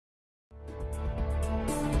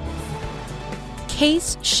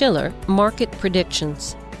Case-Shiller Market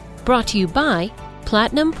Predictions. Brought to you by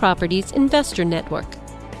Platinum Properties Investor Network.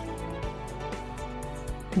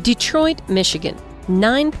 Detroit, Michigan,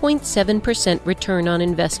 9.7% return on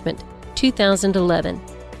investment, 2011.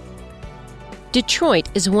 Detroit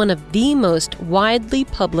is one of the most widely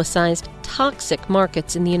publicized toxic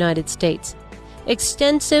markets in the United States.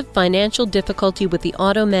 Extensive financial difficulty with the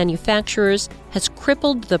auto manufacturers has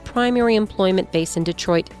crippled the primary employment base in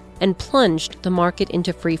Detroit and plunged the market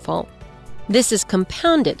into freefall. This is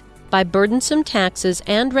compounded by burdensome taxes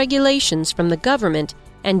and regulations from the government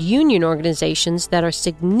and union organizations that are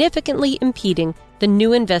significantly impeding the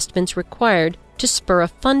new investments required to spur a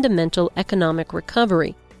fundamental economic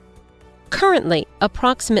recovery. Currently,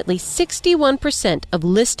 approximately 61% of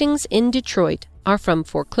listings in Detroit are from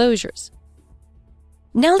foreclosures.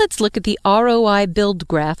 Now let's look at the ROI build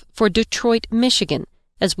graph for Detroit, Michigan,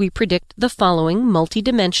 as we predict the following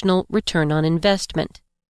multidimensional return on investment: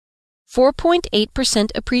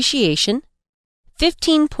 4.8% appreciation,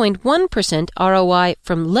 15.1% ROI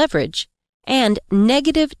from leverage, and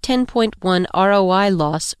negative 10.1 ROI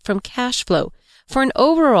loss from cash flow, for an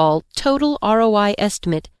overall total ROI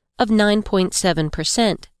estimate of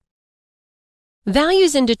 9.7%.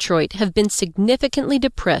 Values in Detroit have been significantly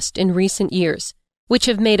depressed in recent years, which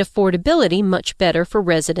have made affordability much better for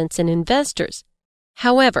residents and investors.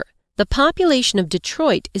 However, the population of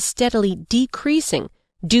Detroit is steadily decreasing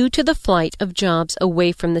due to the flight of jobs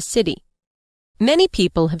away from the city. Many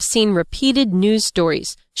people have seen repeated news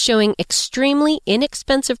stories showing extremely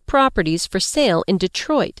inexpensive properties for sale in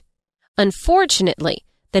Detroit. Unfortunately,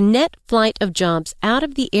 the net flight of jobs out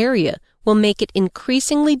of the area will make it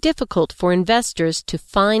increasingly difficult for investors to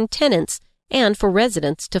find tenants and for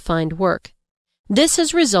residents to find work. This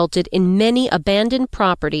has resulted in many abandoned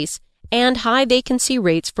properties and high vacancy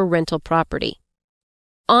rates for rental property.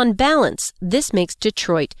 On balance, this makes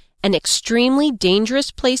Detroit an extremely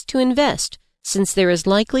dangerous place to invest, since there is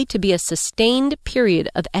likely to be a sustained period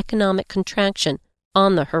of economic contraction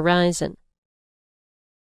on the horizon.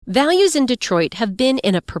 Values in Detroit have been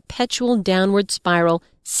in a perpetual downward spiral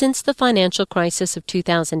since the financial crisis of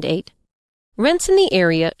 2008. Rents in the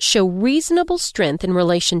area show reasonable strength in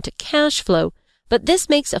relation to cash flow, but this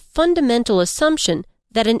makes a fundamental assumption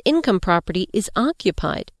that an income property is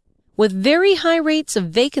occupied. With very high rates of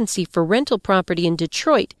vacancy for rental property in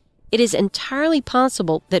Detroit, it is entirely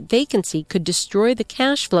possible that vacancy could destroy the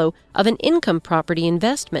cash flow of an income property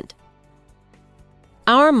investment.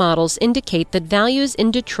 Our models indicate that values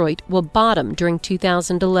in Detroit will bottom during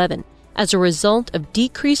 2011 as a result of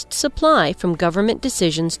decreased supply from government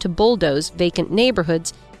decisions to bulldoze vacant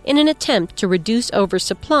neighborhoods in an attempt to reduce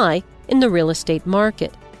oversupply in the real estate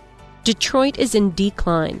market. Detroit is in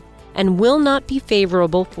decline and will not be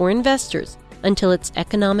favorable for investors until its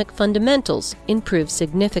economic fundamentals improve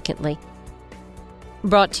significantly.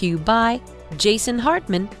 Brought to you by Jason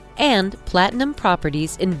Hartman and Platinum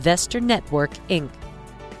Properties Investor Network, Inc.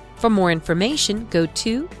 For more information, go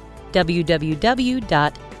to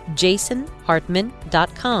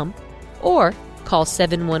www.jasonhartman.com or call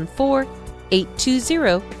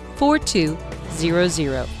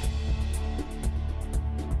 714-820-4200.